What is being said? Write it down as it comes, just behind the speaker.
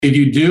If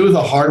you do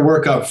the hard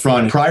work up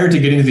front prior to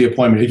getting to the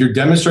appointment, if you're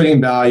demonstrating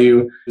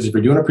value, if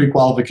you're doing a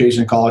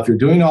pre-qualification call, if you're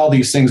doing all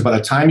these things, by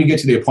the time you get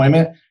to the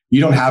appointment,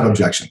 you don't have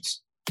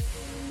objections.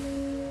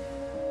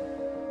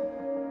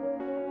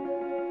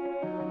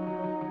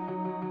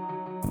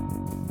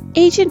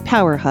 Agent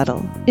Power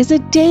Huddle is a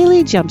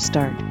daily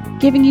jumpstart,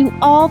 giving you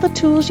all the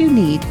tools you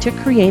need to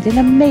create an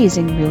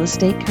amazing real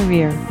estate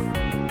career.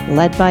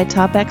 Led by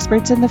top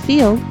experts in the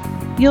field,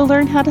 you'll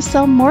learn how to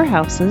sell more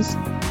houses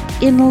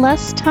in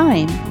less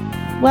time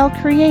while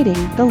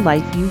creating the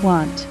life you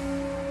want.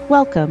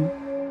 Welcome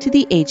to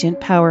the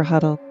Agent Power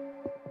Huddle.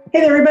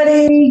 Hey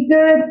everybody,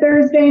 good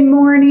Thursday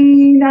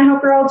morning. I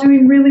hope you're all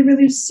doing really,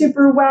 really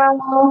super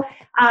well.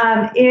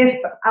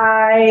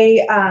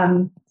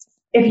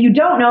 If you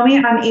don't know me,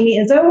 I'm Amy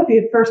Izzo. If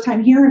you're the first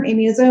time here, I'm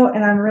Amy Izzo,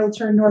 and I'm a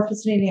realtor in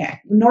Northwest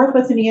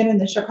Indiana in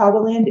the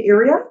Chicagoland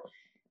area.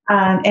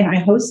 And I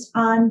host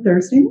on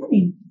Thursday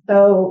morning.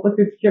 So if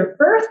it's your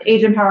first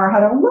Agent Power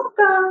Huddle,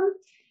 welcome.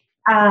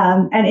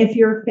 And if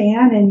you're a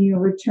fan and you're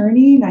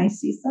returning, I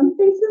see some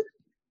faces.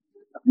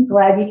 I'm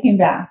glad you came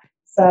back.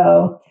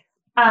 So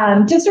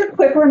just a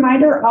quick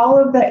reminder, all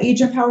of the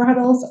Agent Power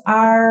Huddles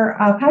are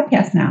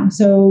podcasts now.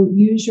 So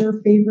use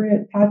your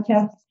favorite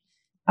podcast,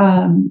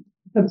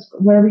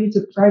 whatever you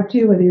subscribe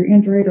to, whether you're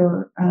Android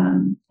or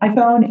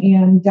iPhone,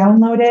 and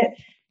download it.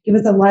 Give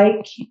us a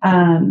like.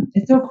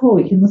 It's so cool.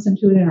 You can listen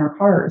to it in our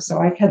cars. So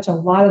I catch a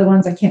lot of the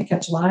ones I can't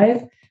catch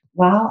live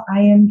while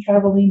I am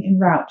traveling en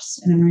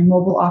routes and in my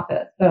mobile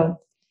office. So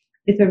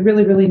it's a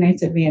really, really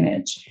nice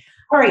advantage.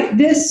 All right.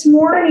 This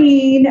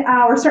morning,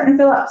 we're starting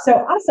to fill up. So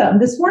awesome.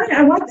 This morning,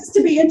 I want this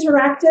to be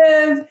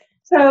interactive.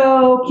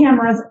 So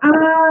cameras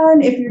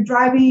on. If you're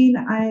driving,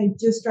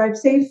 just drive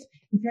safe.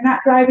 If you're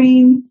not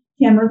driving,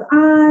 cameras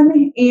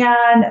on.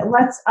 And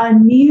let's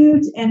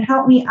unmute and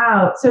help me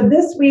out. So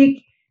this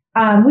week,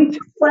 we talked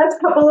the last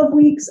couple of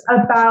weeks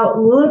about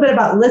a little bit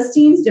about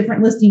listings,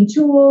 different listing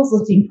tools,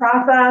 listing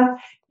process.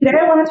 Today,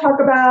 I want to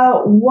talk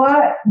about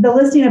what the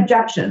listing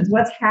objections,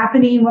 what's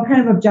happening, what kind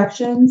of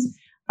objections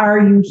are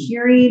you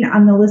hearing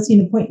on the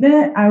listing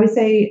appointment? I always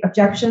say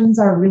objections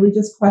are really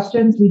just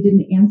questions we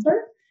didn't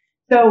answer.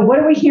 So what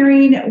are we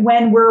hearing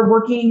when we're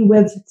working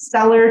with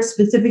sellers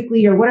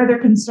specifically, or what are their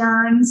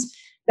concerns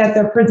that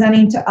they're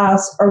presenting to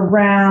us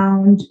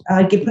around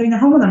putting their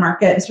home on the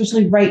market,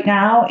 especially right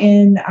now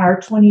in our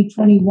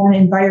 2021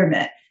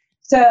 environment?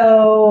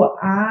 So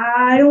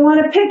I don't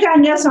want to pick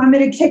on you, so I'm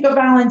going to take a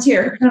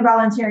volunteer. Who's going to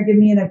volunteer and give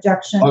me an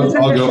objection?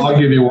 I'll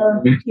give you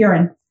one.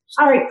 Kieran.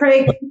 All right,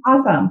 Craig.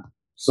 Awesome.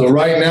 So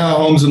right now,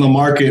 homes in the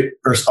market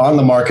are on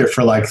the market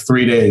for like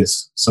 3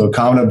 days. So a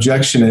common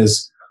objection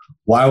is,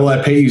 why will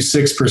I pay you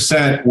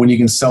 6% when you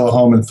can sell a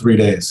home in 3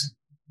 days?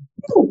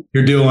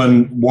 You're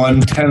doing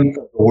 1/10 of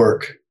the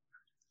work,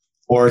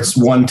 or it's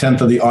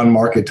 1/10 of the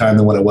on-market time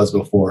than what it was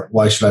before.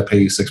 Why should I pay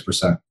you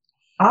 6%?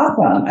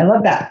 Awesome. I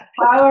love that.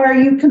 How are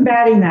you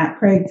combating that,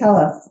 Craig? Tell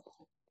us.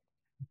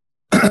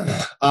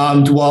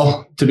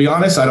 Well, to be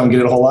honest, I don't get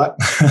it a whole lot.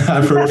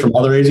 I've heard it from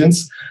other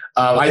agents.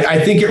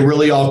 I think it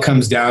really all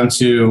comes down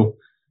to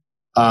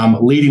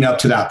leading up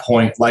to that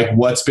point, like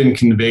what's been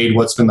conveyed,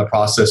 what's been the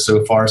process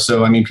so far.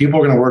 So, I mean, people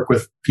are going to work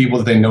with people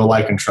that they know,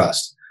 like, and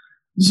trust.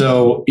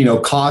 So,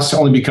 cost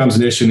only becomes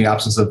an issue in the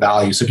absence of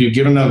value. So if you've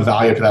given enough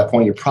value to that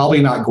point, you're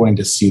probably not going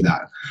to see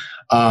that.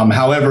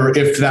 However,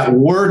 if that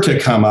were to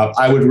come up,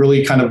 I would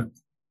really kind of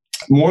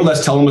more or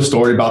less tell them a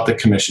story about the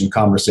commission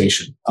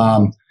conversation.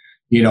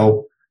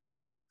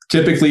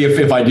 Typically,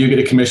 if I do get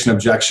a commission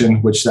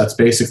objection, which that's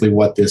basically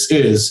what this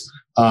is,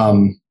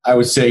 I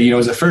would say,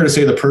 is it fair to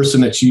say the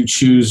person that you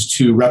choose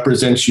to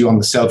represent you on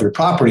the sale of your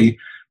property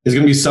is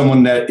going to be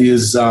someone that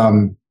is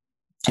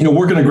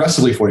working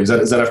aggressively for you?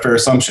 Is that a fair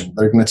assumption?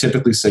 They're going to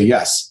typically say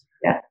yes.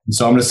 Yeah. And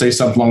so I'm going to say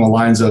something along the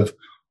lines of,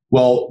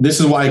 well, this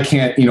is why I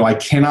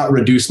cannot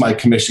reduce my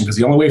commission, because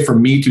the only way for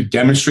me to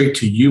demonstrate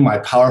to you my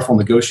powerful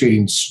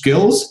negotiating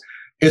skills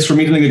is for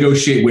me to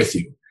negotiate with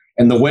you.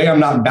 And the way I'm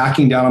not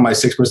backing down on my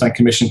 6%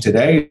 commission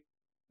today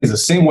is the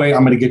same way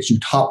I'm going to get you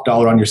top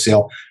dollar on your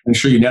sale and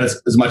ensure you net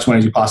as much money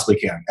as you possibly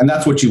can. And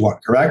that's what you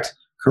want, correct?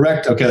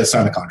 Correct. Okay, let's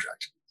sign the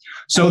contract.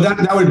 So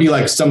that would be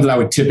like something I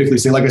would typically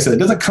say. Like I said, it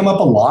doesn't come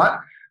up a lot.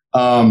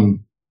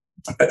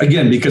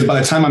 Again, because by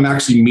the time I'm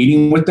actually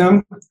meeting with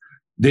them,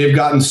 they've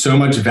gotten so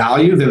much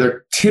value that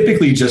they're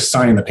typically just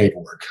signing the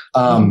paperwork.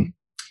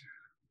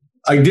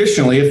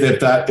 Additionally, if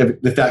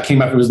that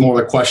came up, it was more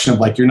of a question of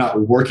like, you're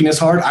not working as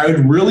hard, I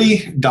would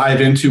really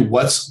dive into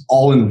what's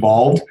all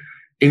involved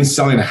in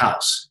selling a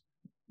house.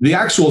 The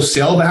actual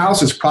sale of the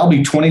house is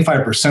probably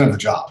 25% of the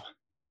job.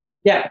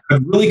 Yeah.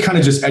 I'd really kind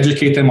of just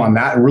educate them on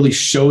that and really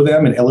show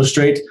them and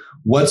illustrate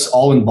what's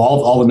all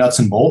involved, all the nuts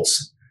and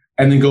bolts,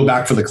 and then go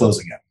back for the close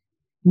again.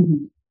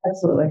 Mm-hmm.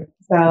 Absolutely.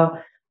 So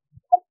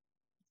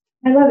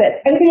I love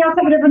it. Anybody else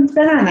have a different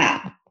spin on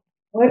that?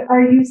 What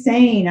are you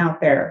saying out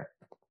there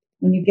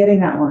when you're getting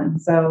that one?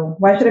 So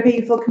why should I pay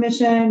you full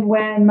commission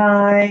when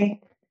my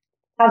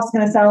house is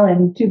going to sell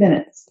in 2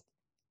 minutes,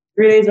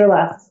 3 days or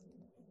less?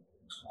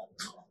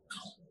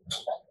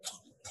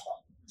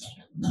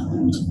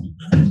 I'm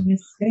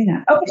just getting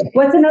that. Okay,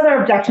 what's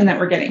another objection that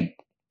we're getting?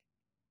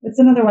 What's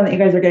another one that you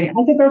guys are getting? I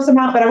can throw some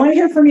out, but I want to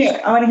hear from you.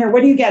 I want to hear,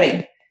 what are you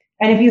getting?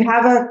 And if you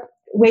have a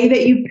way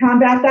that you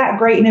combat that,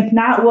 great. And if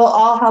not, we'll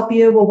all help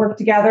you. We'll work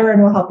together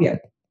and we'll help you.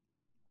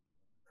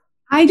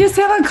 I just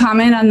have a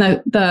comment on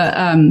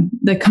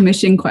the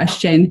commission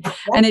question,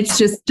 and it's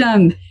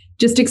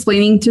just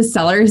explaining to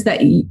sellers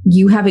that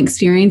you have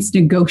experience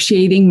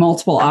negotiating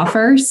multiple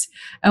offers,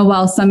 and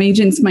while some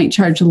agents might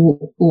charge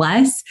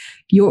less,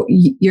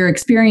 your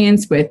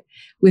experience with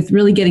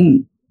really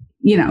getting,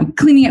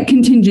 cleaning up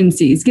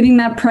contingencies, getting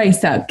that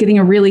price up, getting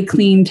a really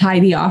clean,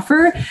 tidy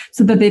offer,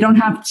 so that they don't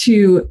have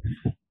to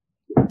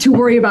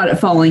worry about it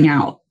falling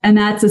out, and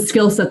that's a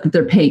skill set that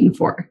they're paying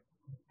for.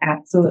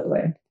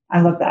 Absolutely.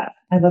 I love that.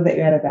 I love that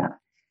you added that.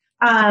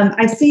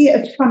 I see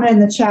a comment in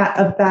the chat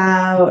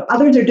about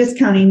others are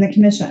discounting the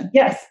commission.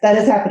 Yes, that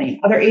is happening.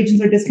 Other agents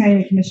are discounting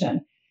the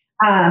commission.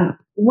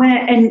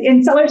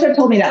 And sellers have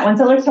told me that. When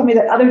sellers tell me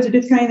that others are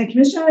discounting the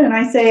commission, and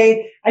I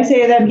say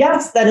to them,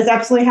 yes, that is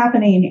absolutely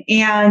happening.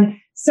 And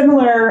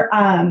similar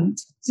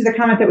to the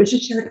comment that was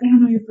just shared, I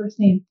don't know your first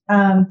name,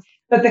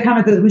 but the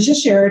comment that was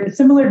just shared,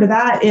 similar to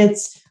that,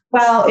 it's,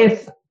 well,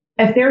 if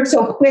they're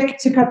so quick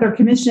to cut their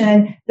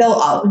commission,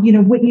 they'll,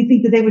 wouldn't you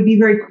think that they would be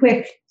very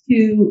quick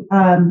to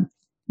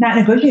not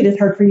negotiate as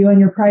hard for you on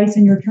your price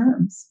and your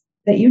terms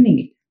that you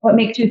need? What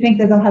makes you think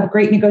that they'll have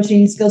great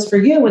negotiating skills for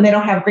you when they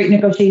don't have great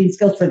negotiating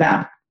skills for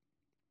them?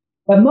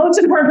 The most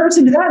important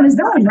person to them is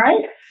them,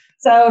 right?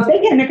 So if they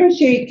can't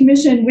negotiate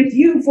commission with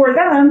you for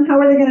them, how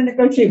are they going to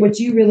negotiate what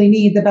you really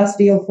need, the best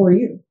deal for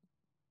you?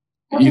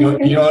 You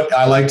know what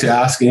I like to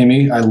ask,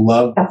 Amy? I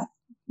love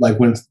like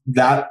when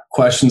that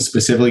question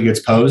specifically gets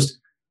posed,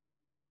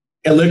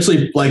 it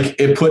literally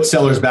it puts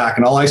sellers back.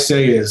 And all I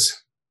say is,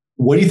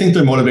 what do you think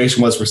their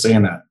motivation was for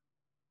saying that?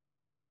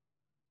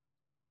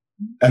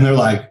 And they're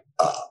like,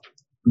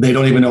 they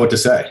don't even know what to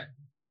say.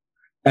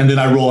 And then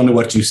I roll into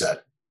what you said.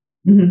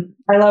 Mm-hmm.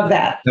 I love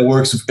that. It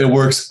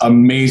works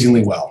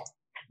amazingly well.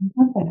 I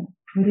love that.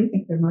 What do you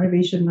think their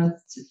motivation was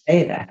to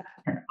say that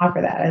or offer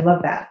that? I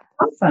love that.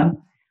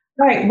 Awesome.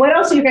 All right. What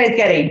else are you guys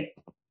getting?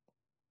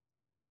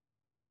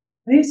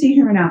 What do you see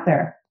hearing out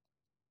there?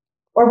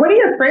 Or what are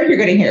you afraid you're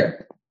going to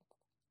hear?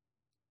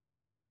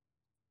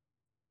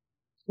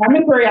 I'm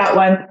going to throw you out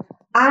one.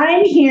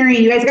 I'm hearing,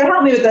 you guys got to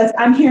help me with this.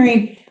 I'm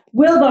hearing,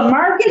 will the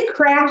market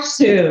crash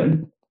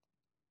soon?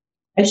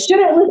 I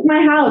shouldn't list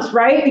my house,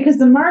 right? Because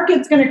the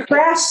market's going to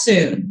crash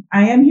soon.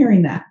 I am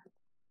hearing that.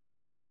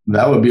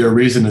 That would be a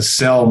reason to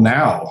sell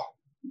now.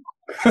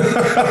 I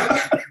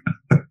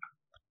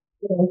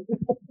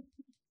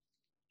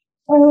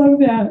love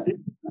that.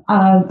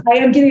 I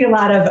am getting a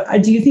lot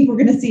of, do you think we're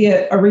going to see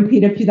a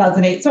repeat of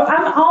 2008? So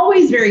I'm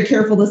always very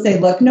careful to say,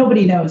 look,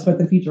 nobody knows what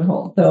the future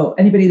holds. So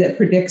anybody that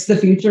predicts the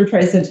future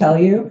tries to tell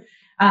you.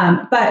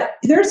 But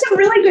there's some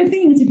really good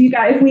things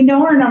if we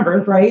know our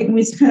numbers, right? And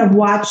we just kind of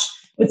watch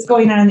what's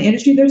going on in the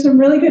industry, there's some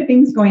really good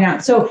things going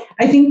on. So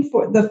I think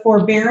for the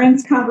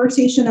forbearance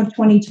conversation of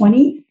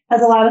 2020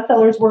 has a lot of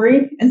sellers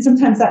worried. And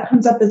sometimes that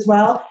comes up as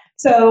well.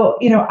 So,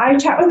 I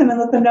chat with them and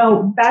let them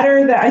know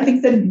better that I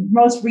think the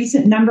most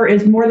recent number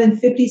is more than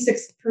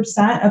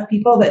 56% of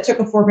people that took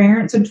a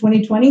forbearance in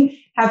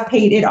 2020 have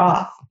paid it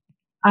off.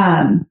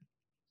 I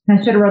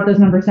should have wrote those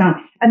numbers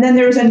down. And then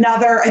there's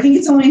another,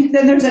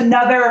 there's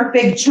another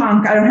big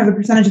chunk. I don't have the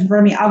percentage in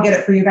front of me. I'll get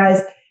it for you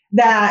guys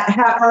that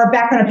are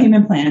back on a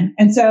payment plan.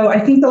 And so I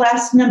think the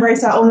last number I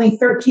saw, only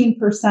 13%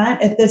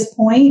 at this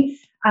point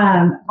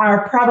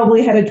are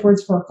probably headed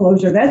towards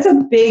foreclosure. That's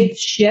a big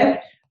shift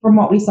from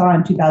what we saw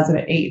in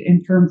 2008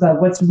 in terms of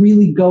what's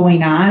really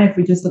going on if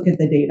we just look at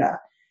the data.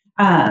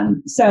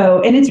 And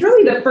it's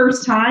really the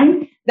first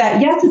time that,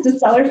 yes, it's a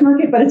seller's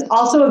market, but it's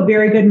also a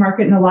very good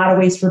market in a lot of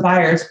ways for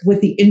buyers with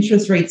the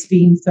interest rates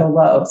being so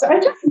low. So I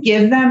just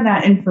give them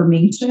that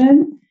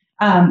information.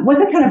 Once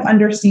I kind of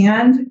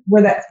understand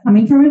where that's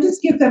coming from, I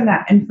just give them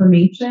that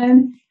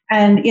information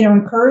and,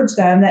 encourage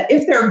them that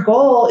if their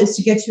goal is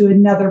to get to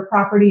another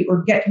property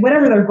or get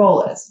whatever their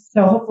goal is.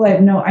 So hopefully I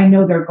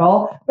know their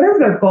goal, whatever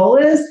their goal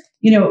is,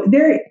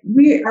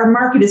 our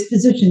market is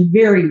positioned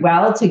very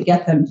well to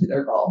get them to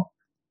their goal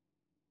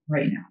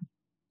right now.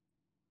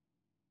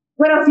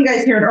 What else are you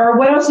guys hearing? Or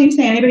what else are you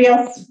saying? Anybody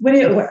else?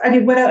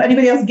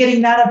 Anybody else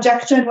getting that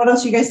objection? What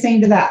else are you guys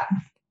saying to that?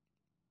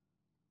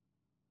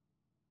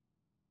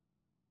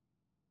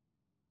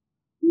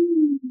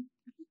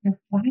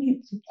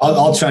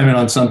 I'll chime in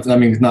on something. I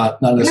mean,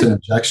 not necessarily an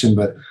objection,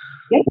 but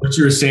what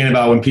you were saying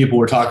about when people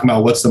were talking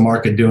about what's the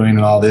market doing and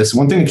all this.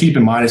 One thing to keep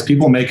in mind is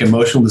people make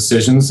emotional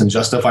decisions and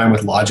justify them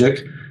with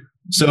logic.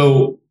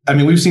 So, I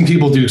mean, we've seen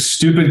people do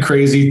stupid,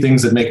 crazy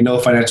things that make no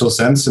financial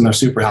sense, and they're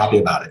super happy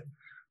about it.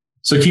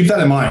 So keep that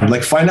in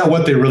mind. Find out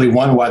what they really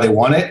want, why they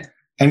want it,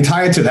 and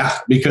tie it to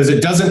that, because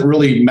it doesn't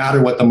really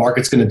matter what the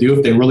market's going to do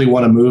if they really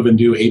want to move and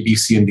do A, B,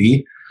 C, and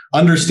D.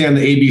 Understand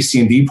the A, B, C,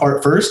 and D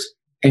part first,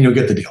 and you'll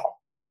get the deal.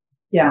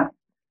 Yeah.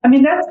 I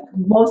mean, that's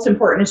most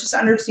important. It's just to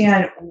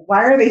understand,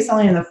 why are they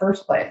selling in the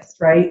first place,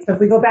 right? So if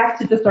we go back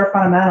to just our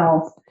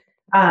fundamentals,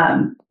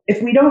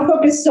 if we don't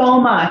focus so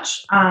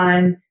much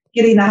on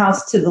getting the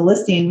house to the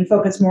listing, we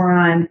focus more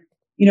on,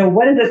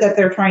 what is it that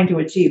they're trying to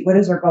achieve? What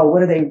is their goal?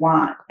 What do they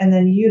want? And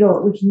then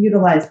we can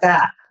utilize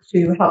that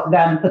to help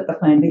them put the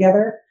plan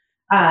together.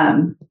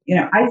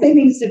 I say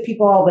things to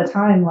people all the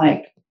time,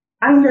 like,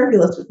 I don't care if you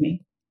list with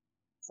me.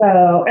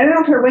 So, and I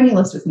don't care when you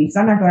list with me because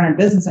I'm not going out of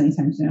business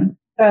anytime soon.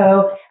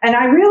 So, and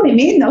I really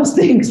mean those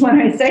things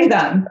when I say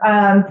them.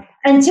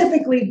 And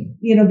typically,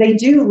 they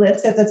do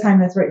list at the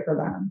time that's right for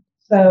them.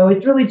 So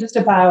it's really just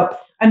about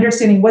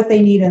understanding what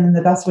they need and then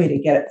the best way to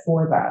get it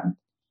for them.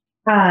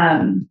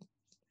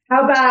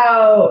 How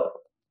about,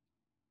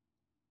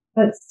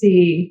 let's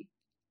see.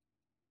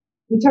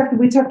 We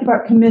talked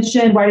about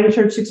commission. Why do you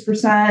charge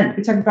 6%?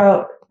 We talked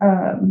about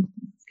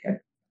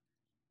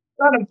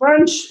got a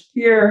bunch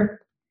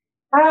here.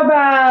 How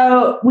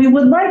about we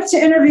would like to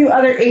interview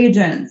other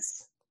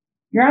agents?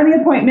 You're on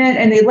the appointment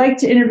and they'd like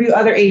to interview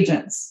other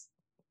agents.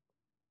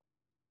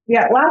 We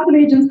got lots of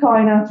agents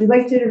calling us. We'd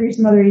like to interview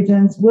some other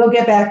agents. We'll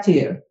get back to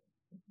you.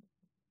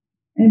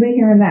 Anybody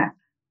hearing that?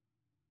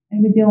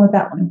 Anybody dealing with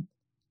that one?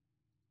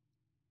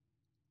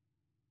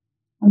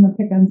 I'm going to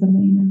pick on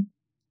somebody now.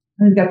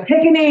 I'm going to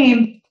pick a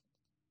name.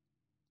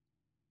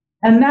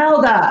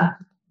 Imelda.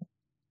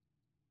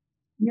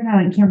 You're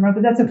not on camera,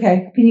 but that's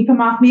okay. Can you come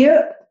off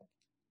mute?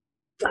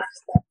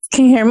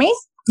 Can you hear me?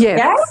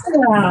 Yes.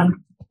 Yeah.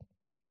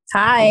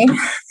 Hi.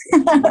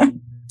 How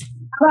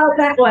about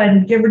that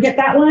one? Did you ever get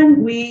that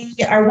one? We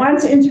are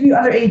wanting to interview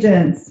other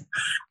agents.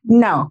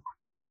 No.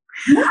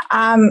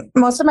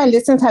 Most of my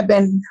listings have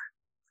been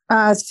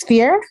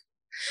Sphere,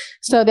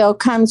 so they'll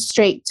come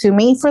straight to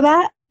me for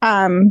that.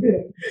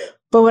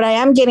 But what I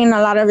am getting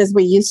a lot of is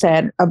what you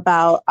said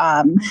about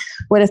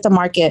what if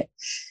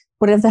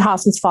the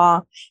houses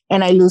fall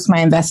and I lose my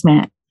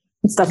investment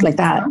and stuff like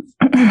that.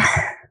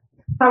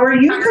 How are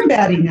you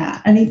combating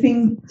that?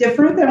 Anything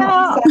different than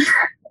what you said?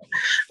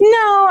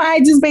 No,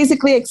 I just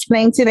basically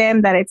explained to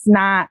them that it's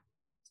not,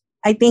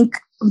 I think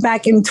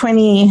back in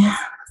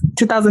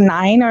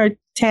 2009 or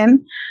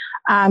 10,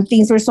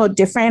 things were so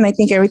different. I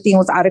think everything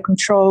was out of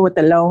control with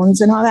the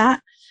loans and all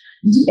that.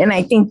 Mm-hmm. And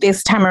I think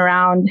this time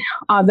around,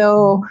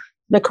 although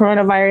the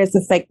coronavirus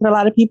affected a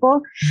lot of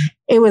people,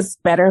 it was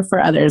better for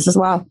others as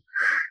well.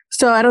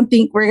 So I don't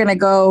think we're going to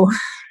go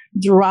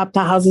drop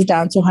the houses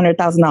down to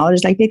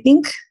 $100,000 like they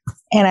think.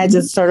 And I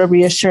just sort of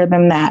reassure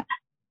them that,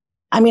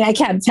 I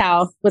can't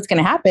tell what's going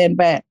to happen,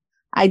 but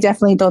I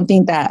definitely don't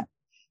think that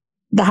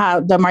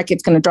the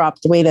market's going to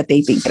drop the way that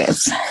they think it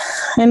is.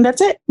 And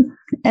that's it.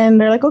 And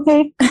they're like,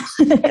 okay.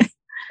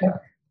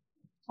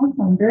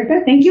 Awesome. Very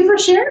good. Thank you for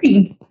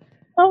sharing.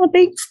 Oh,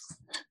 thanks.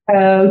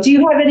 Are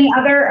there any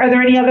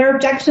other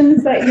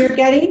objections that you're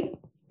getting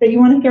that you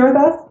want to share with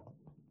us?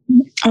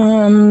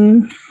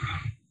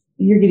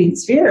 You're getting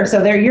Sphere.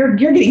 So you're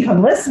getting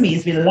come list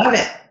me's. We love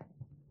it.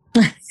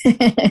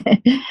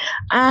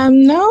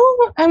 No,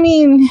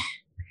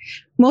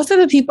 most of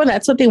the people,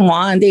 that's what they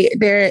want.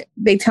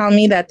 They tell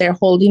me that they're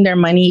holding their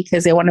money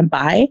because they want to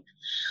buy,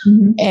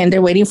 mm-hmm. and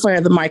they're waiting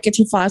for the market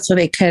to fall so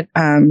they could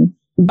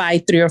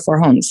buy 3 or 4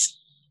 homes.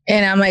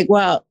 And I'm like,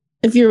 well,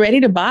 if you're ready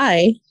to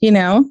buy, you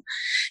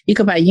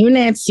could buy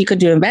units, you could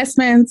do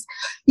investments.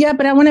 Yeah,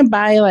 but I want to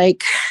buy all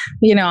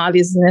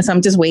these units.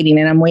 I'm just waiting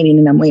and I'm waiting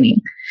and I'm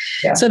waiting.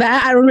 Yeah. So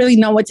that I don't really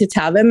know what to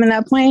tell them in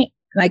that point,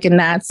 in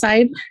that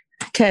side,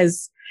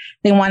 because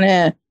they want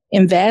to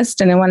invest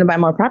and they want to buy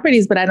more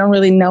properties, but I don't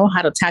really know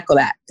how to tackle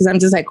that because I'm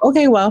just like,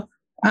 okay, well,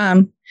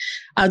 I'll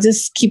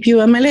just keep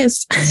you on my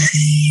list.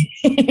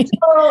 So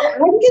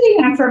I'm getting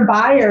that from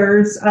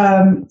buyers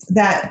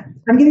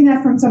I'm getting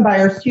that from some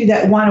buyers too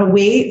that want to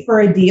wait for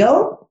a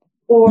deal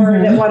or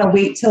mm-hmm. that want to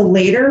wait till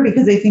later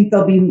because they think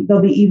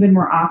there'll be even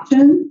more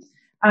options.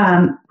 What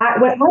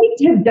I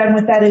have done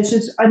with that is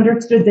just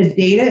understood the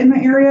data in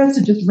my area,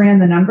 so just ran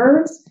the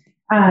numbers.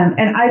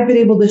 And I've been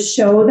able to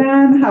show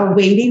them how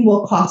waiting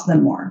will cost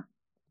them more.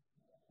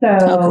 So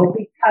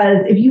okay.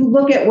 Because if you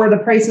look at where the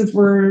prices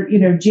were,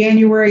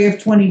 January of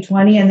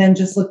 2020, and then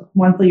just look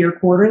monthly or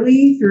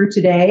quarterly through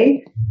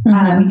today,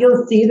 mm-hmm.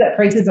 You'll see that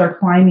prices are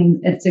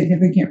climbing at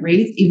significant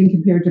rates, even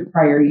compared to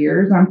prior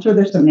years. I'm sure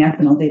there's some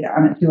national data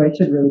on it too. I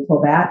should really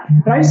pull that.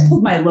 But I just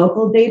pulled my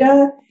local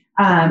data.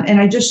 And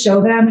I just show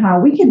them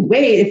how we can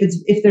wait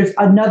if there's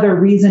another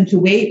reason to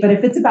wait. But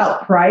if it's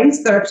about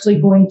price, they're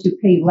actually going to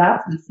pay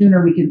less the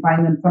sooner we can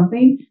find them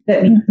something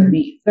that meets their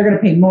needs. They're going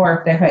to pay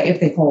more if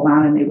they hold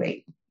on and they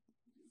wait.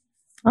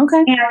 Okay.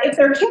 And if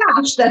they're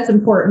cash, that's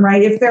important,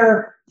 right? If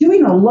they're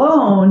doing a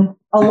loan,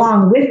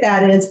 along with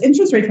that is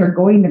interest rates are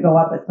going to go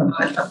up at some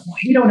point.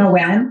 We don't know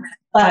when,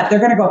 but they're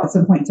going to go up at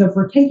some point. So if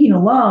we're taking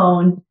a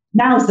loan,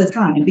 now's the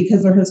time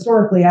because they're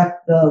historically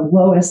at the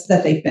lowest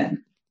that they've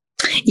been.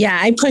 Yeah,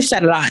 I push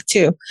that a lot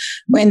too.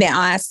 When they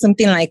ask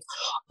something like,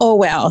 oh,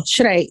 well,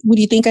 would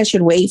you think I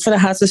should wait for the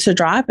houses to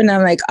drop? And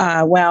I'm like,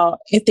 well,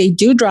 if they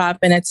do drop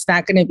and it's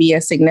not going to be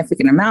a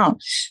significant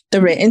amount, the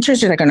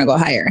interest rates are going to go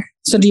higher.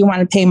 So do you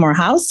want to pay more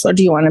house or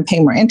do you want to pay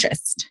more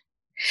interest?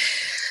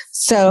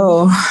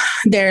 So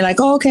they're like,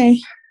 oh, okay.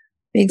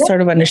 They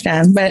sort of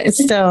understand, but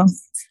it's still,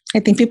 I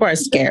think people are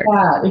scared.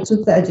 Yeah, it's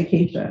just the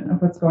education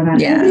of what's going on.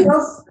 Yeah. Anybody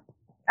else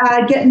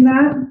getting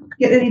that?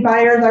 Get any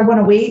buyers? I want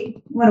to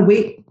wait.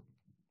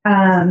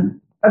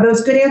 Are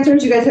those good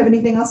answers? You guys have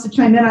anything else to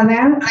chime in on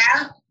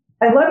that?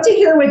 I'd love to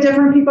hear what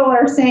different people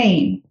are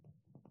saying,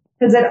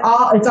 because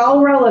it's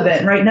all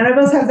relevant, right? None of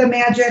us have the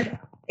magic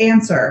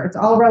answer. It's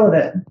all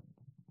relevant.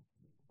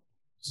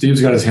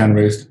 Steve's got his hand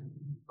raised.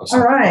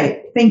 All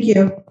right. Thank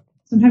you.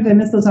 Sometimes I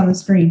miss those on the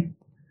screen.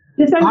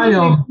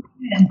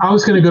 I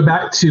was going to go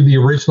back to the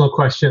original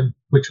question,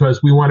 which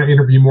was, we want to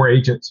interview more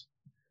agents.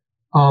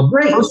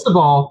 Great. First of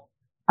all,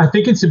 I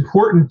think it's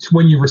important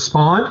when you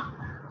respond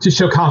to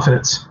show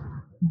confidence.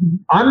 Mm-hmm.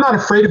 I'm not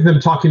afraid of them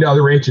talking to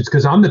other agents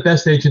because I'm the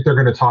best agent they're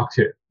going to talk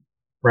to,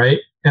 right?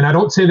 And I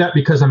don't say that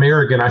because I'm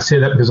arrogant. I say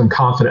that because I'm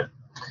confident.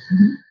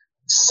 Mm-hmm.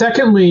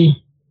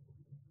 Secondly,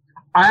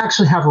 I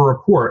actually have a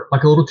report,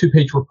 like a little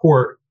 2-page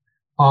report,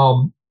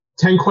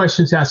 10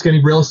 questions to ask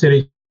any real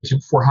estate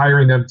agent before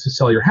hiring them to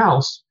sell your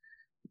house.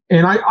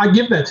 And I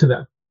give that to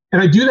them.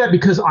 And I do that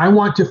because I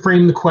want to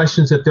frame the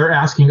questions that they're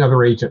asking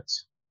other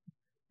agents.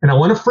 And I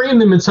want to frame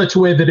them in such a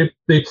way that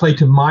they play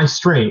to my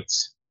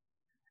strengths.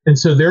 And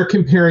so they're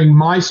comparing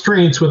my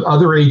strengths with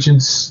other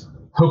agents,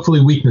 hopefully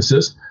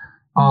weaknesses.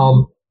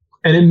 And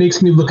it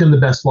makes me look in the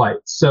best light.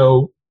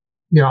 So,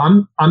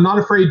 I'm not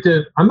afraid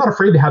to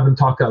have them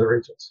talk to other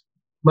agents.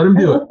 Let them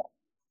do it.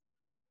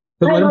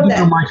 But let them do it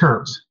on my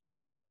terms.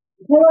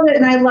 I love it.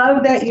 And I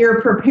love that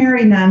you're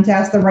preparing them to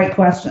ask the right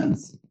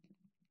questions.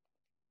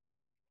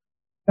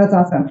 That's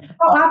awesome.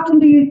 How often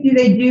do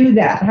they do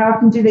that? How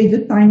often do they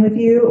just sign with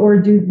you, or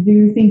do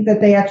you think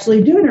that they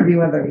actually do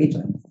interview other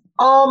agents?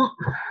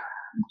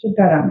 What's your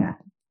gut on that?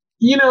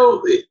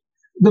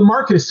 The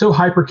market is so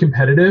hyper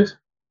competitive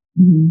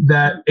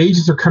that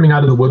agents are coming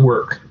out of the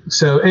woodwork.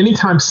 So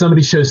anytime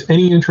somebody shows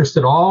any interest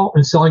at all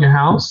in selling a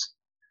house,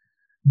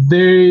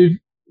 they've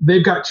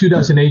got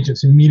 24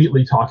 agents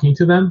immediately talking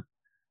to them.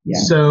 Yeah.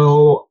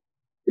 So,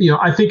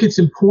 I think it's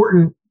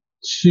important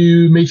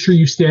to make sure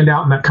you stand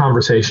out in that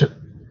conversation.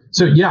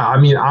 So, yeah,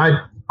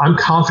 I'm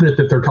confident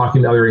that they're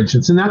talking to other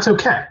agents, and that's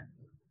okay,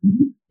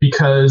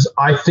 because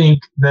I think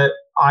that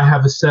I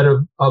have a set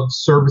of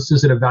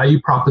services and a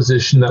value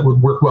proposition that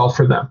would work well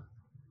for them.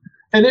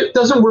 And it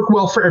doesn't work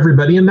well for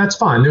everybody, and that's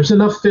fine. There's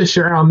enough fish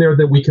around there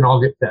that we can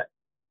all get fed.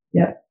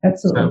 Yeah,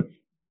 absolutely. So,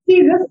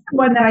 Steve, this is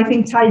one that I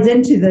think ties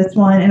into this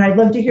one, and I'd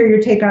love to hear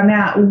your take on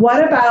that.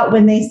 What about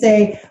when they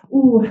say,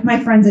 ooh,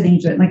 my friend's an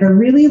agent. Like, I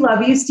really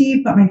love you,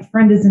 Steve, but my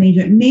friend is an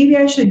agent. Maybe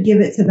I should give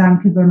it to them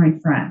because they're my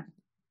friend.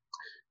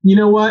 You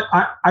know what?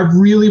 I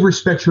really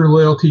respect your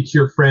loyalty to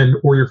your friend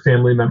or your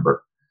family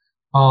member.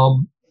 I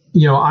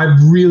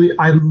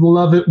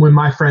love it when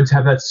my friends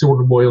have that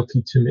sort of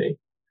loyalty to me.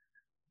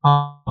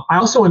 I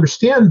also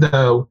understand,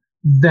 though,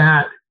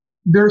 that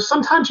there are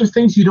sometimes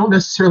things you don't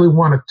necessarily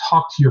want to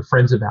talk to your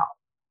friends about.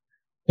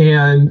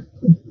 And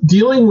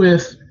dealing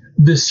with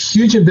this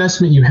huge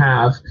investment you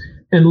have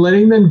and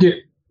letting them get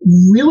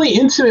really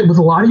intimate with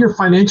a lot of your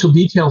financial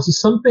details is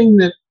something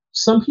that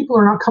some people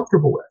are not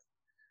comfortable with.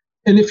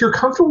 And if you're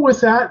comfortable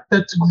with that,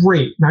 that's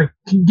great. And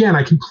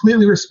I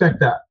completely respect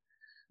that.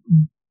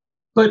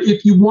 But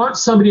if you want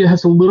somebody that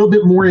has a little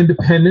bit more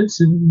independence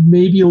and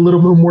maybe a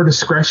little bit more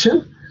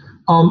discretion,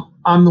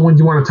 I'm the one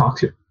you want to talk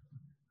to.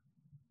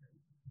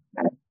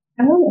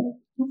 Oh,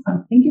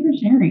 awesome. Thank you for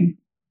sharing.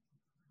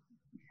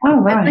 All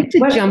right. I'd like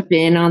to jump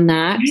in on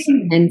that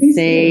and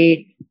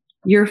say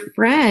your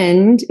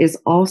friend is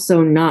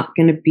also not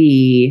going to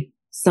be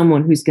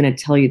someone who's going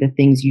to tell you the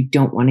things you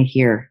don't want to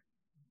hear.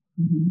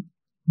 Mm-hmm.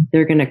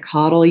 They're going to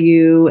coddle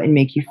you and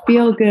make you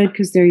feel good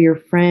because they're your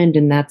friend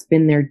and that's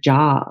been their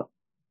job.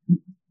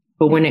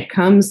 But when it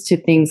comes to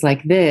things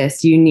like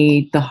this, you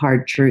need the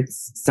hard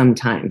truths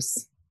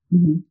sometimes.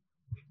 Mm-hmm.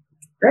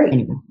 Great.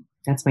 Anyway,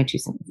 that's my 2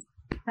 cents.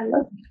 I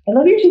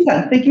love your 2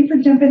 cents. Thank you for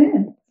jumping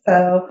in.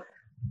 So,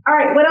 all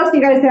right, what else do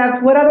you guys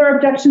have? What other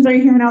objections are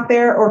you hearing out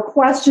there or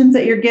questions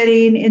that you're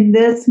getting in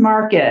this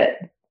market?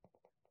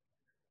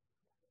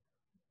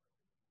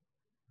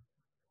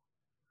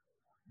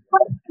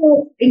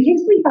 In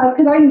case we have,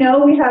 because I know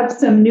we have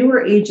some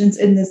newer agents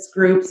in this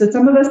group. So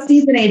some of us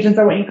seasoned agents,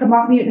 I want you to come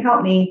off mute and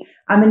help me.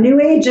 I'm a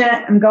new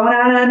agent. I'm going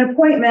on an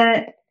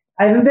appointment.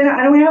 I don't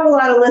have a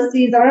lot of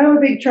listings. I don't have a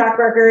big track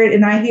record.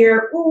 And I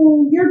hear,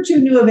 oh, you're too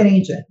new of an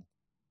agent.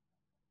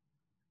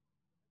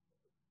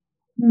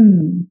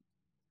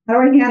 How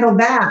do I handle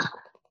that?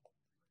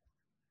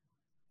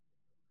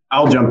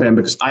 I'll jump in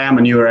because I am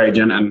a newer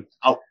agent. And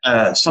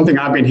something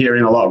I've been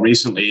hearing a lot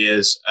recently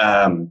is,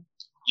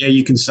 yeah,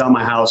 you can sell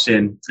my house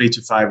in 3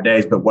 to 5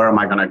 days, but where am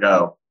I going to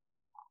go?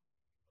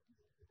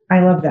 I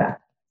love that.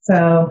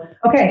 So,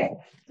 okay.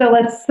 So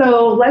let's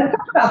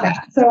talk about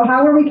that. So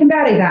how are we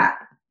combating that?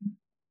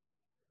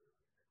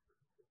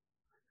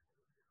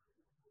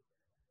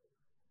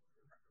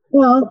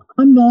 Well,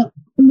 I'm not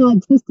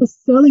just a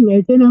selling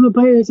agent. I'm a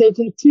buyer's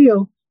agent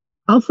too.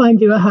 I'll find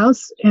you a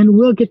house and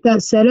we'll get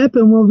that set up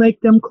and we'll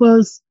make them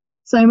close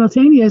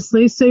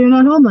simultaneously so you're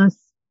not homeless.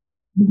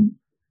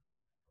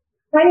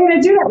 How are you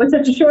going to do that with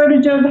such a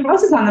shortage of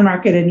houses on the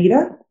market,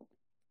 Anita?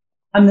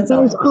 I'm the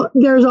seller.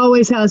 There's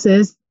always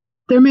houses.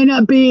 There may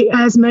not be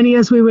as many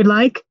as we would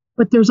like,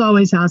 but there's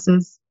always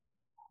houses.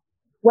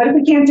 What if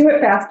we can't do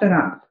it fast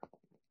enough?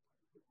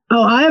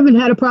 Oh, I haven't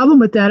had a problem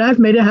with that. I've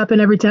made it happen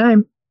every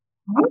time.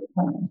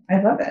 Awesome.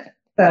 I love it.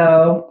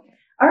 So,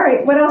 all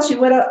right. What else?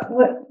 What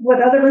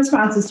other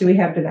responses do we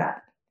have to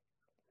that?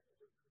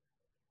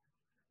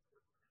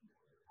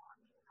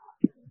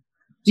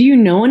 Do you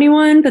know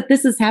anyone that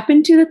this has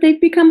happened to, that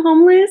they've become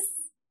homeless?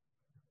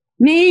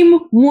 Name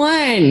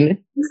one.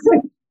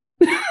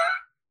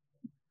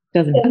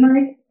 Doesn't.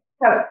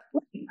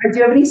 Do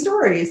you have any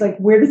stories? Like,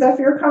 where does that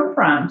fear come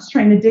from? Just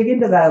trying to dig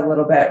into that a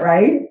little bit,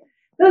 right?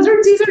 These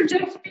are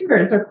just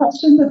fears. They're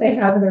questions that they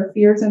have, their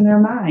fears in their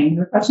mind.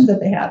 They're questions that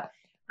they have.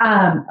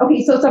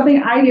 Okay, so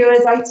something I do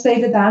is I say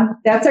to them,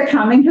 that's a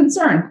common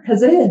concern,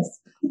 because it is.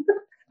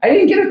 I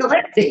didn't get it the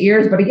last 8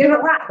 years, but I get it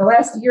a lot the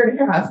last year and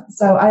a half.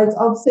 So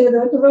I'll say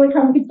that it's a really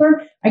common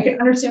concern. I can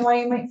understand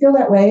why you might feel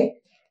that way.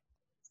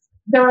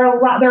 There are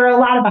a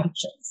lot of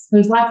options.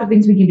 There's lots of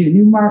things we can do.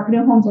 New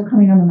homes are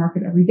coming on the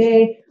market every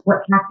day.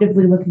 We're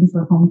actively looking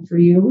for homes for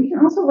you. We can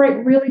also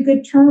write really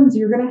good terms.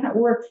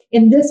 We're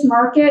in this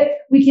market.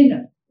 We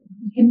can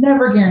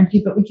never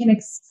guarantee, but we can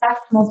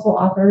expect multiple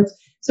offers.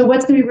 So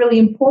what's going to be really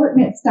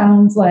important, it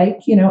sounds like,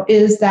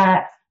 is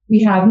that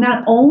we have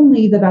not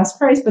only the best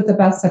price, but the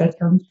best set of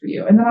terms for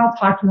you. And then I'll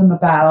talk to them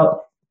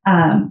about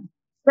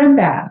rent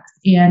backs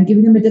and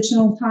giving them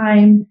additional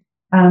time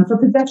for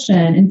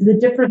possession and the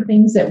different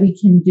things that we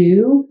can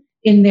do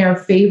in their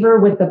favor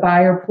with the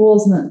buyer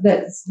pools and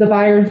the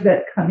buyers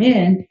that come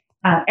in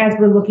as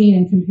we're looking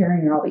and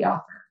comparing all the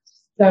offers.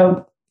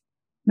 So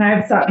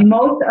I've sought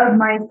most of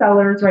my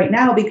sellers right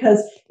now,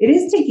 because it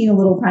is taking a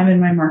little time in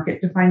my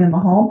market to find them a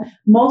home.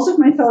 Most of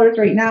my sellers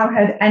right now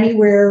have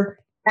anywhere,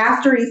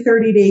 after a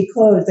 30-day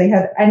close, they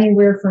have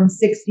anywhere from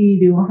 60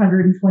 to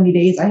 120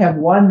 days. I have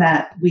one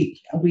that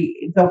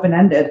it's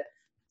open-ended.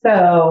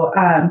 So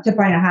to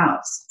find a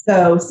house.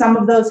 So some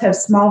of those have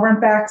small rent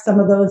backs, some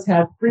of those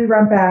have free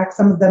rent backs,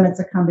 some of them it's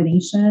a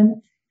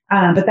combination.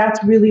 But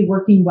that's really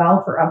working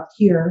well for us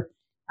here.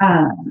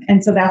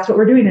 And so that's what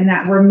we're doing, and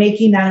that we're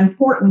making that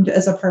important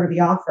as a part of the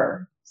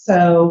offer.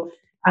 So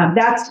I'm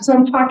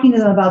talking to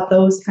them about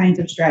those kinds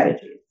of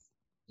strategies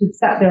to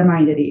set their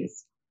mind at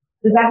ease.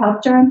 Does that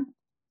help, John?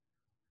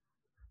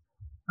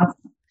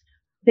 Awesome.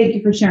 Thank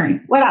you for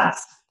sharing. What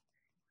else?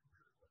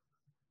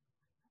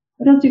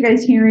 What else are you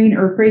guys hearing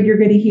or afraid you're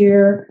going to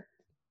hear?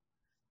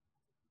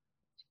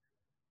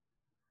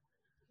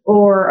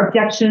 Or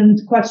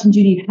objections, questions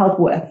you need help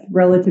with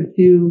relative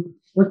to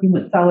working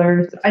with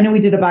sellers? I know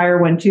we did a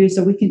buyer one too,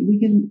 so we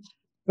can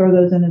throw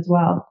those in as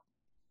well.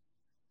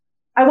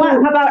 I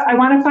want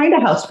to find a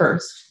house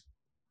first.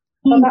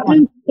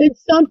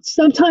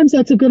 Sometimes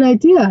that's a good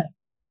idea.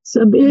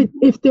 So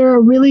if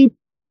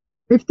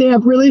they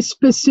have really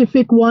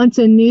specific wants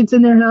and needs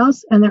in their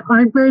house, and there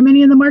aren't very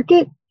many in the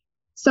market,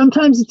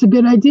 sometimes it's a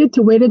good idea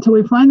to wait until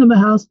we find them a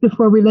house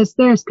before we list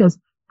theirs, because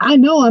I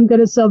know I'm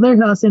going to sell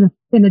their house in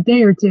a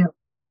day or two.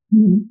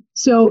 Mm-hmm.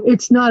 So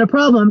it's not a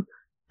problem.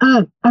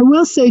 I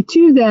will say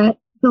too that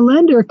the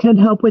lender can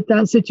help with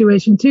that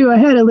situation too. I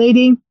had a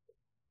lady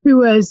who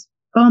was,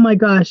 oh my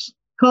gosh,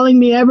 calling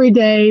me every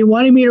day,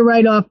 wanting me to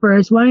write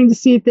offers, wanting to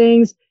see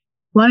things,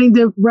 wanting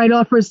to write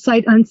offers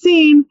sight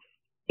unseen,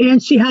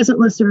 and she hasn't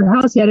listed her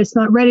house yet. It's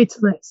not ready to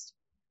list.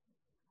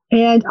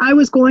 And I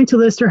was going to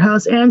list her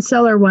house and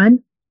sell her one.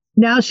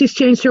 Now she's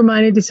changed her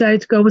mind and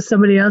decided to go with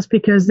somebody else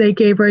because they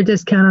gave her a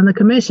discount on the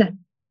commission.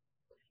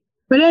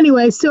 But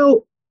anyway,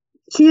 so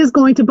she is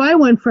going to buy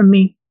one from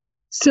me.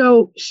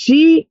 So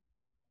she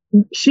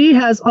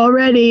has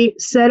already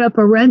set up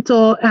a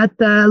rental at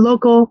the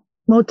local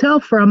motel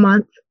for a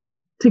month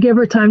to give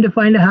her time to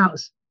find a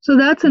house. So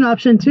that's an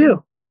option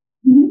too.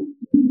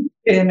 Mm-hmm.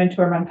 Get them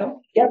into a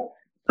rental. Yep.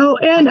 Oh,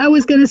 and I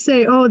was going to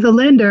say, the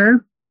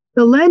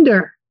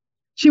lender,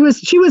 she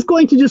was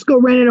going to just go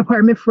rent an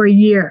apartment for a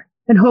year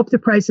and hope the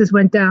prices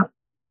went down.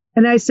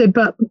 And I said,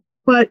 but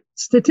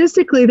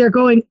statistically they're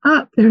going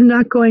up. They're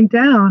not going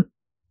down.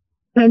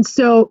 And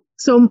so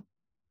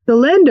the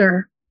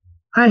lender,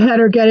 I had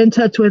her get in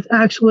touch with,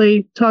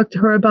 actually talked to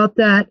her about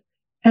that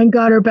and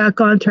got her back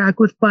on track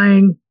with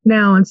buying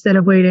now instead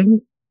of waiting.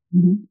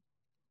 Mm-hmm.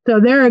 So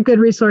they're a good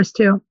resource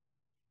too.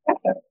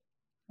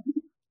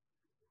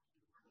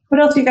 What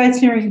else are you guys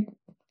hearing?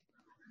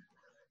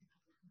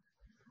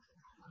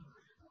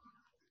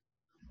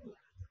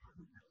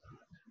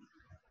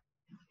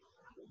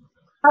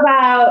 How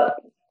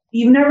about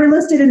you've never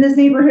listed in this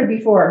neighborhood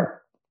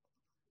before?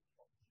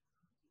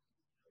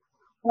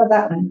 How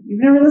about that one?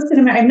 You've never listed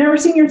in I've never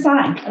seen your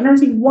sign. I've never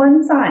seen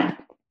one sign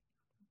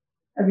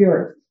of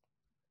yours.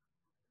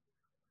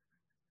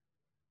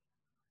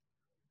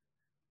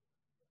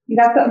 You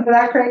got something for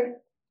that, Craig?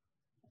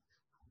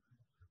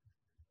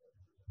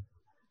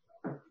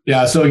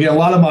 Yeah. So again, a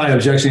lot of my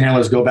objection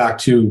handlers go back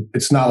to,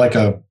 it's not like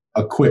a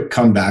quick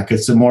comeback.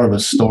 It's more of a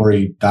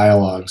story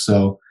dialogue.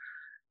 So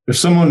if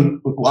someone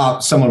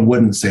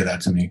wouldn't say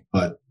that to me,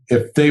 but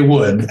if they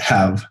would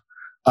have,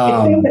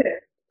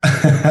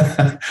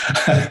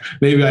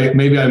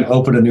 maybe I'm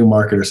open a new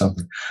market or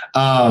something.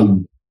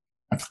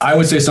 I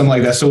would say something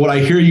like that. So what I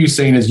hear you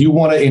saying is you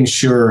want to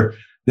ensure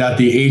that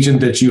the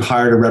agent that you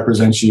hire to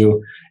represent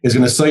you is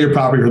going to sell your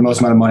property for the most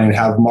amount of money and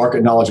have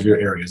market knowledge of your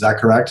area. Is that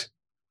correct?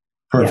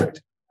 Perfect.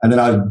 Yeah. And then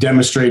I'll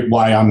demonstrate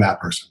why I'm that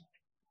person.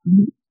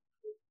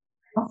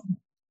 Awesome.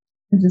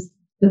 And just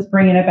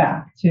bringing it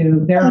back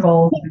to their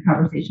goals and the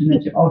conversation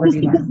that you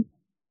already learned.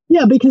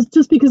 Yeah, because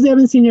just because they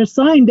haven't seen your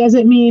sign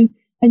doesn't mean,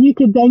 and you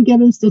could then give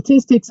them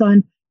statistics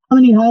on how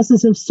many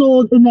houses have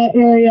sold in that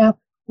area,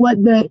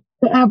 what the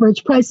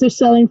average price they're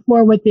selling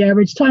for, what the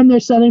average time they're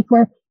selling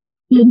for,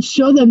 and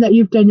show them that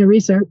you've done your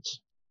research.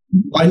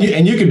 And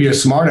you could be a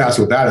smart ass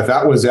with that if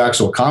that was the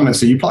actual comment.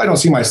 So you probably don't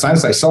see my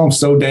signs. I sell them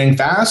so dang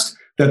fast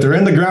that they're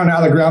in the ground,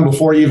 out of the ground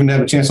before you even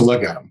have a chance to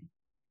look at them.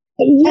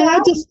 Yeah,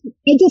 I just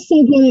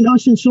sold one in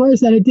Ocean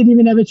Shores that I didn't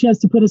even have a chance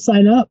to put a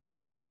sign up.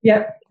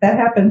 Yep, that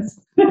happens.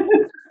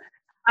 And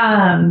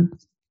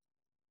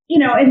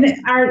I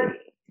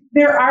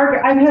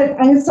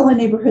have sold in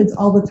neighborhoods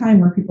all the time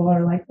where people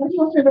are like, "What do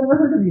you want to have ever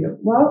heard of you?"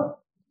 Well,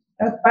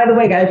 by the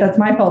way, guys, that's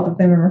my fault if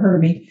they've ever heard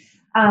of me.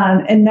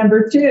 And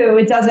number two,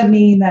 it doesn't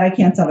mean that I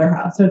can't sell their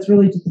house. So it's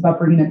really just about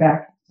bringing it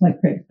back,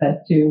 like Craig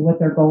said, to what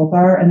their goals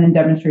are, and then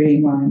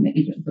demonstrating why I'm the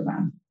agent for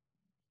them.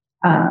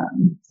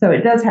 So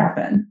it does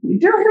happen. We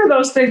do hear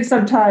those things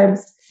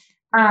sometimes.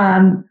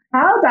 How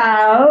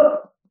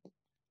about,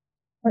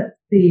 let's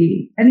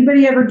see,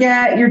 anybody ever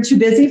get, "You're too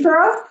busy for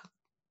us"?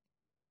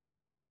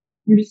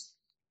 You list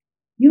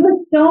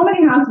so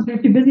many houses, "You're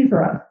too busy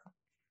for us."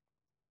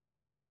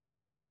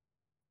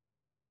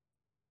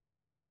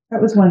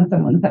 That was one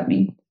someone sent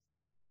me.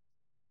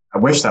 I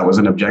wish that was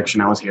an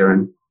objection I was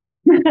hearing.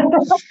 You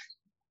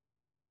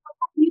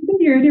think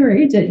you're a new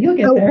agent. You'll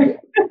get there.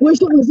 I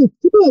wish it was a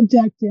true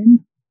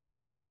objection.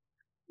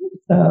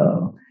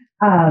 So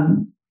I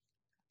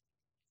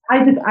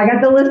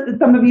got the list that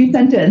some of you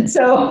sent in.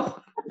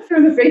 So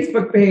through the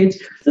Facebook page.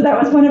 So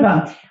that was one of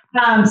them.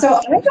 So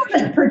I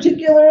haven't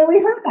particularly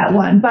heard that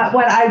one, but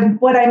what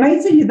I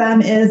might say to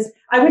them is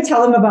I would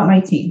tell them about my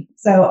team.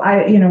 So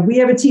we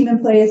have a team in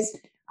place.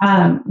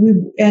 And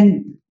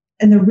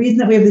the reason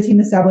that we have the team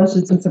established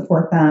is to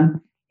support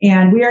them.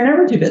 And we are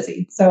never too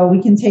busy. So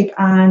we can take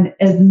on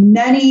as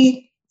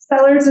many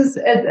sellers,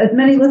 as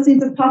many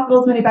listings as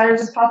possible, as many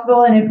buyers as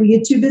possible. And if we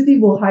get too busy,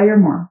 we'll hire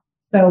more.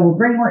 So we'll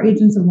bring more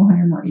agents and we'll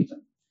hire more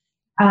agents.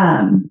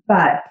 But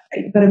I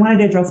wanted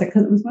to address it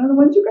because it was one of the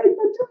ones you guys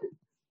sent to me.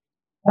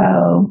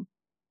 So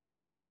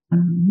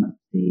let's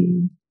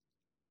see.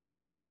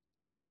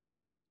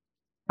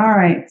 All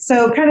right.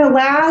 So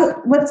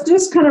let's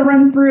just kind of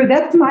run through.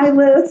 That's my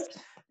list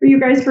for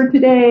you guys for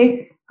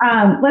today.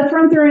 Let's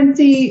run through and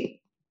see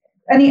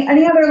any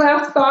other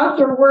last thoughts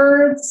or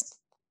words,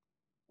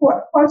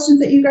 questions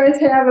that you guys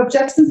have,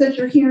 objections that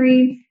you're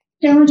hearing,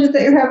 challenges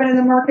that you're having in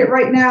the market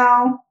right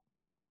now.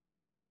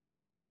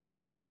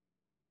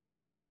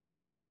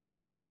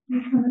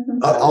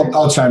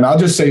 I'll chime in. I'll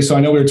just say, so I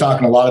know we were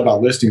talking a lot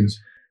about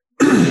listings.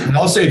 And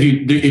I'll say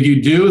if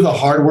you do the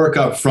hard work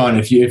up front,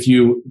 if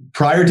you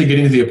prior to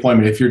getting to the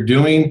appointment, if you're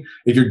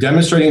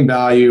demonstrating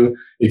value,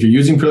 if you're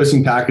using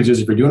pre-listing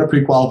packages, if you're doing a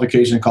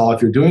pre-qualification call,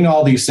 if you're doing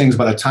all these things,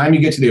 by the time you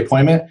get to the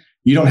appointment,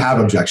 you don't have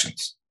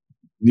objections.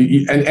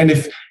 And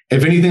if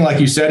anything, like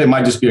you said, it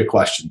might just be a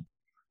question.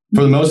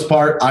 For the most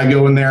part, I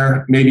go in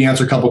there, maybe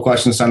answer a couple of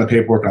questions, sign the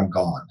paperwork, I'm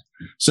gone.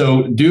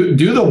 So do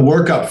the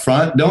work up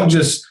front. Don't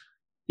just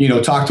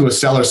talk to a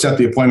seller, set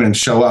the appointment, and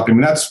show up. I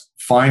mean, that's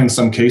fine in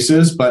some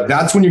cases, but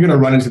that's when you're going to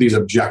run into these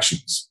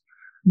objections.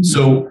 Mm-hmm.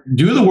 So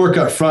do the work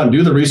up front,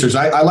 do the research.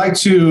 I like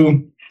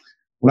to,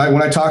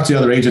 when I talk to the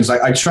other agents,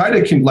 I try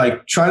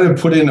to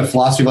put in a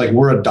philosophy like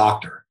we're a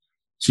doctor.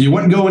 So you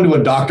wouldn't go into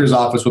a doctor's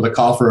office with a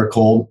cough or a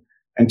cold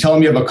and tell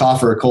them you have a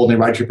cough or a cold and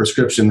they write your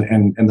prescription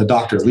and the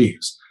doctor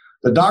leaves.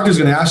 The doctor's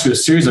going to ask you a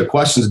series of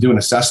questions to do an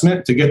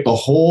assessment to get the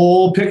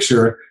whole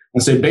picture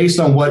and say, based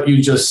on what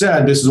you just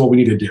said, this is what we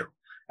need to do.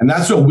 And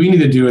that's what we need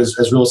to do as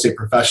real estate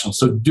professionals.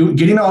 So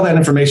getting all that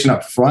information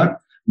up front,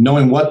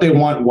 knowing what they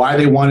want, why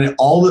they want it,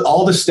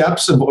 all the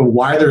steps of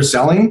why they're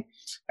selling,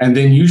 and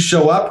then you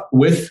show up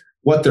with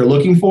what they're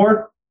looking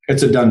for,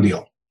 it's a done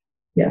deal.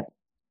 Yeah.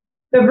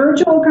 The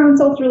virtual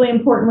consult's really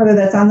important, whether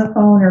that's on the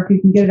phone or if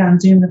you can get it on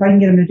Zoom. If I can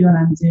get them to do it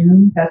on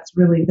Zoom, that's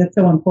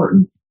so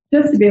important.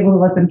 Just to be able to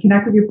let them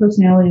connect with your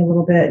personality a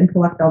little bit and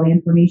collect all the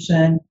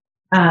information.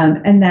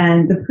 And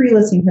then the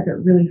pre-listing packet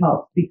really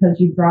helps because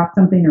you drop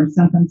something or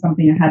send them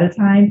something ahead of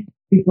time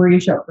before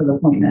you show up for the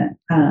appointment.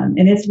 And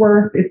it's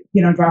worth,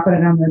 dropping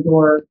it on their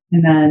door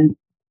and then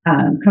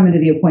coming to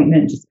the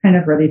appointment just kind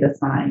of ready to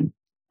sign.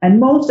 And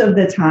most of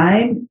the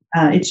time,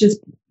 it's just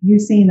you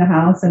seeing the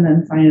house and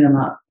then signing them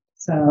up.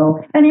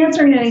 So, and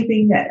answering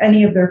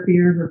any of their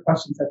fears or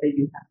questions that they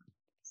do have.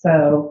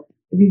 So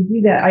if you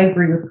do that, I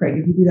agree with Craig.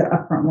 If you do that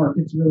upfront work,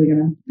 it's really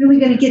gonna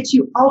get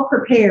you all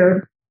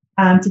prepared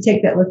to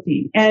take that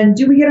listing. And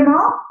do we get them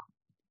all?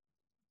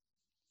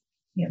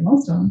 Yeah,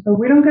 most of them, but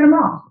we don't get them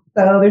all.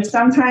 So there's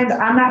sometimes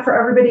I'm not for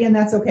everybody, and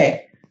that's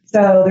okay.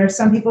 So there's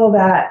some people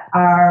that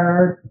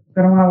are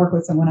going to want to work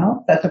with someone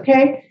else. That's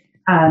okay.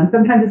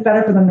 Sometimes it's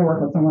better for them to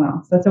work with someone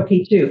else. That's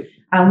okay too.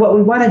 What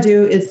we want to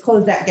do is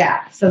close that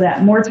gap so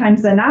that more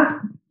times than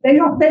not, they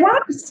want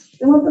us,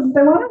 and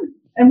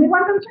we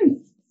want them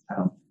to. So,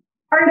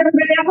 all right,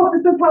 everybody, I hope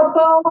this was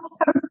helpful.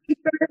 Have a great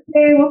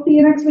Thursday. We'll see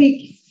you next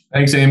week.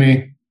 Thanks,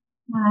 Amy.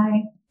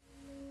 Bye.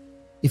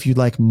 If you'd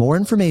like more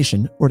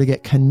information or to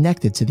get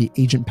connected to the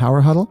Agent Power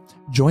Huddle,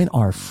 join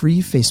our free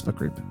Facebook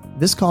group.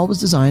 This call was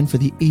designed for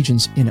the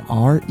agents in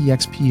our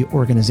EXP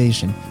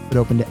organization, but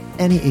open to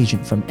any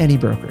agent from any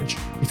brokerage.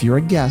 If you're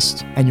a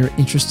guest and you're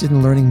interested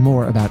in learning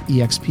more about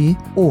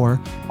EXP or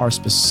our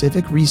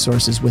specific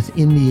resources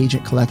within the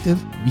Agent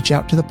Collective, reach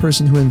out to the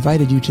person who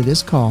invited you to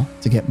this call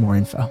to get more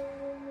info.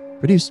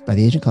 Produced by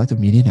the Agent Collective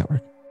Media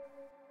Network.